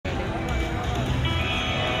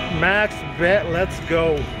max bet. Let's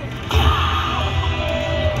go.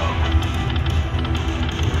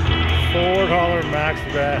 $4 max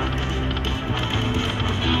bet.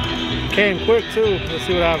 Came quick too. Let's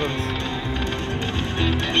see what happens.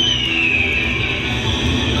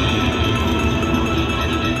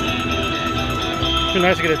 It'd be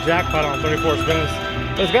nice to get a jackpot on 34 spins.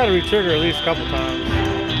 But it's got to re-trigger at least a couple times.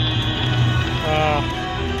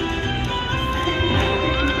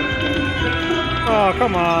 Oh,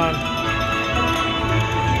 come on.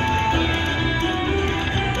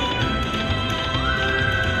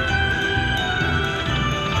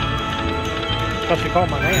 Thought she called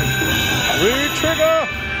my name. Re-trigger!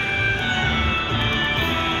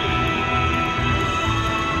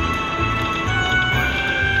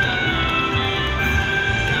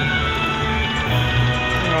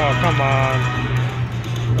 Oh, come on.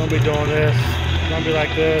 Don't be doing this. Don't be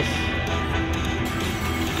like this.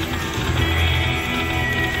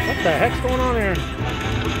 What the heck's going on here?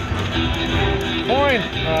 Coin!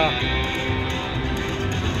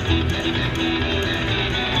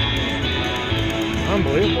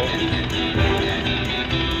 Unbelievable.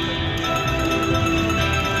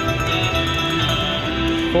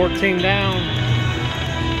 $14 down.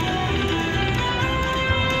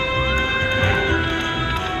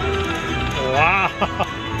 Wow.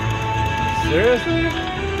 Seriously?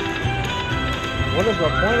 What is the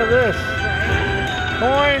point of this?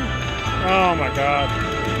 Coin? Oh my god.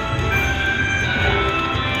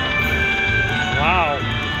 Wow.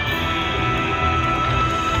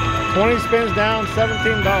 20 spins down,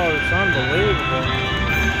 $17. Unbelievable.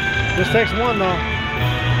 Just takes one though.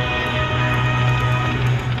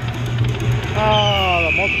 Oh,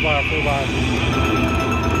 the multiplier flew by.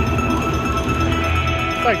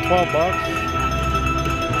 It's like $12.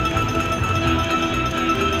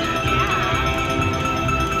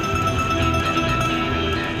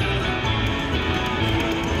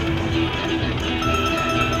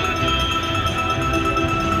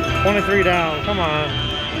 $23 down. Come on.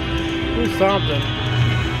 Do something.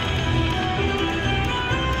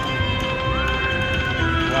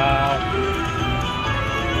 Wow.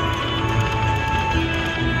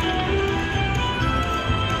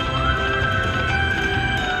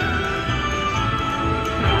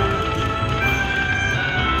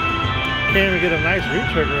 Can't even get a nice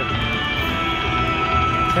re-trigger.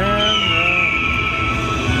 10.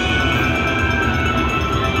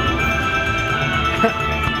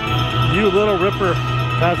 You little ripper.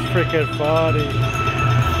 That's freaking funny.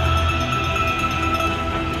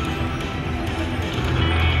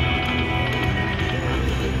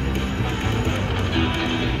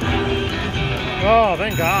 Oh,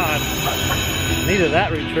 thank God. Needed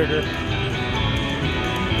that re-trigger.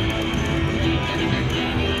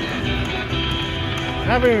 I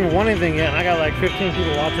haven't even won anything yet, and I got like 15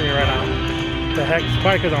 people watching me right now. What the heck? It's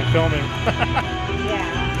probably because I'm filming. Yeah.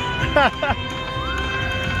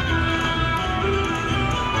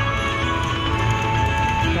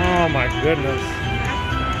 Oh my goodness.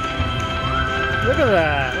 Look at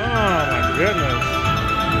that. Oh my goodness.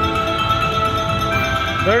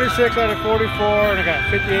 36 out of 44 and I got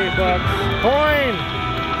 $58. Coin!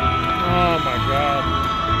 Oh my god.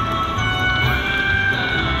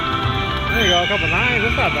 There you go, a couple nines.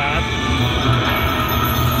 That's not bad.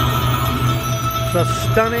 It's a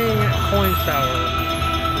stunning coin shower.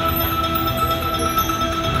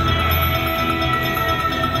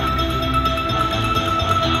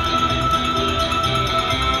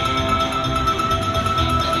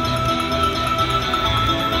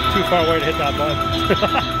 Too far away to hit that button.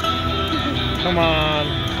 Come on.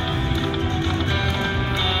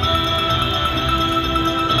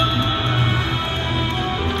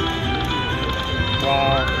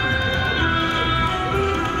 Wow.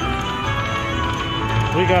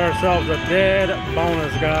 We got ourselves a dead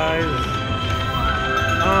bonus, guys.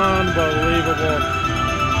 Unbelievable.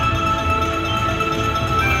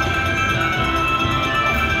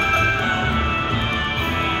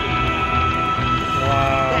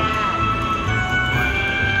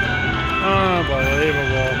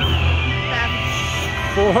 Unbelievable.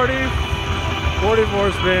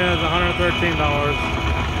 44 spins, $113.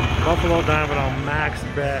 Buffalo Diamond on max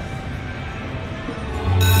bet.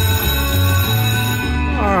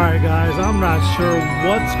 Alright guys, I'm not sure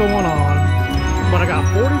what's going on, but I got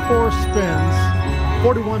 44 spins,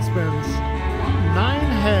 41 spins,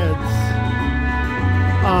 9 heads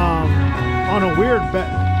on a weird bet,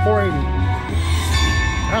 480.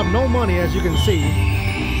 I have no money, as you can see.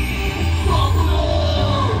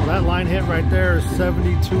 That line hit right there is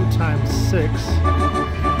 72 times 6.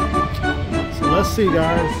 So let's see,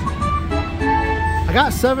 guys. I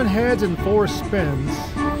got 7 heads and 4 spins.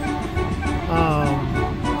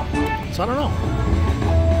 So I don't know.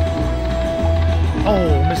 Oh,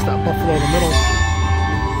 missed that buffalo in the middle.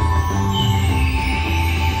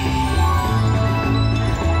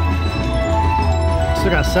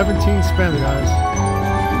 Still got 17 spins, guys.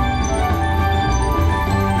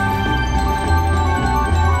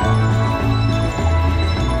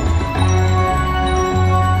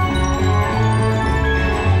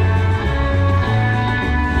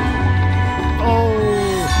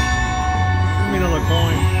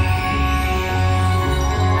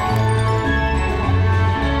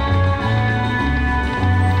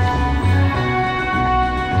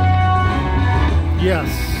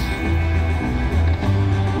 Yes.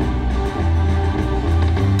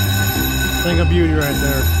 Thing of beauty right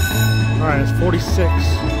there. All right, it's 46.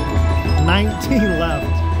 19 left.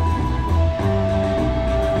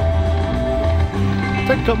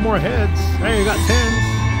 Take a couple more heads. Hey, you got 10s.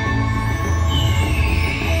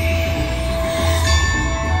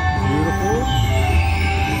 Beautiful.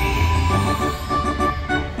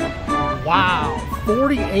 Wow.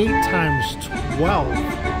 48 times 12.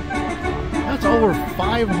 That's over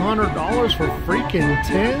 $500 for freaking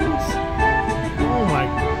tins? Oh my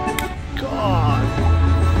God.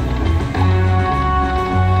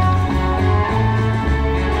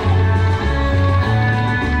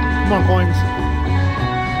 Come on, coins.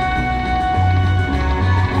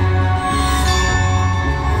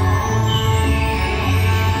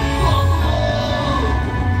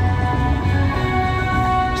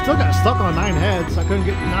 Still got stuck on 9 heads. I couldn't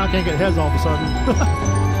get, now I can't get heads all of a sudden.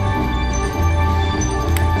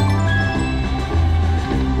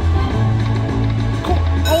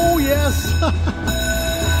 Oh yes!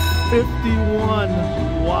 51.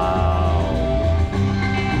 Wow.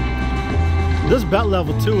 This bet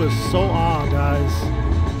level 2 is so odd, guys.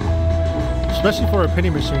 Especially for a penny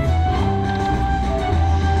machine.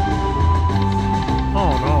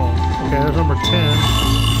 Oh no. Okay, there's number 10.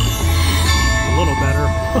 A little better.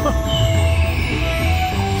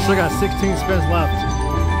 Still got 16 spins left.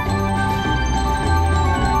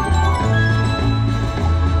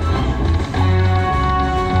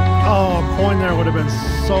 Oh, a coin there would have been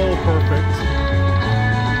so perfect.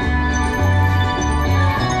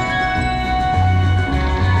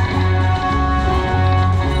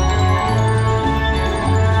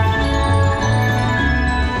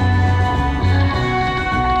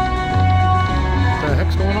 What the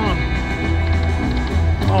heck's going on?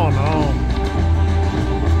 Oh no.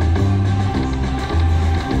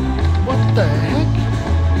 What the heck?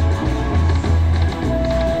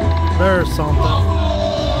 There's something.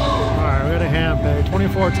 Alright, we got a hand pay.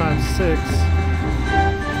 24 times 6.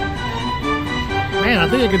 Man, I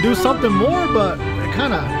think I could do something more, but it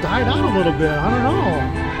kind of died out a little bit. I don't know.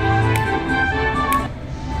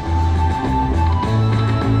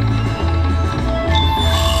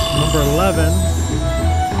 Number 11.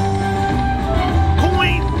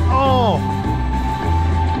 Coin! Oh!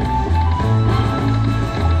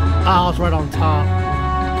 Ah, it's right on top.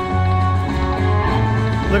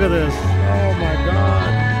 Look at this. Oh my God.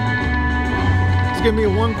 It's giving me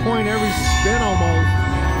 1 coin every spin almost.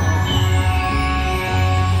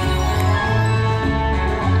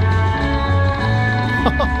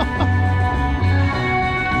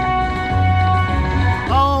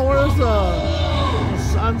 Oh, where's the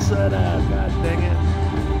sunset at? God dang it.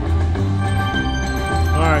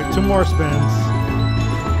 Alright, 2 more spins.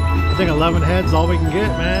 I think 11 heads is all we can get,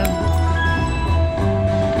 man.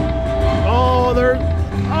 Oh, there's...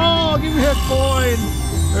 Oh, give me a coin.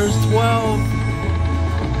 There's 12.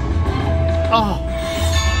 Oh,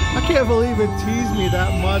 I can't believe it teased me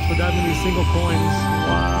that much with that many single coins.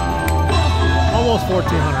 Wow. Almost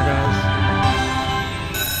 1,400, guys.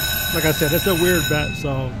 Like I said, it's a weird bet,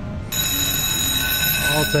 so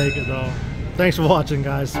I'll take it, though. Thanks for watching,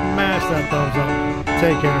 guys. Smash that thumbs up.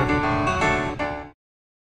 Take care.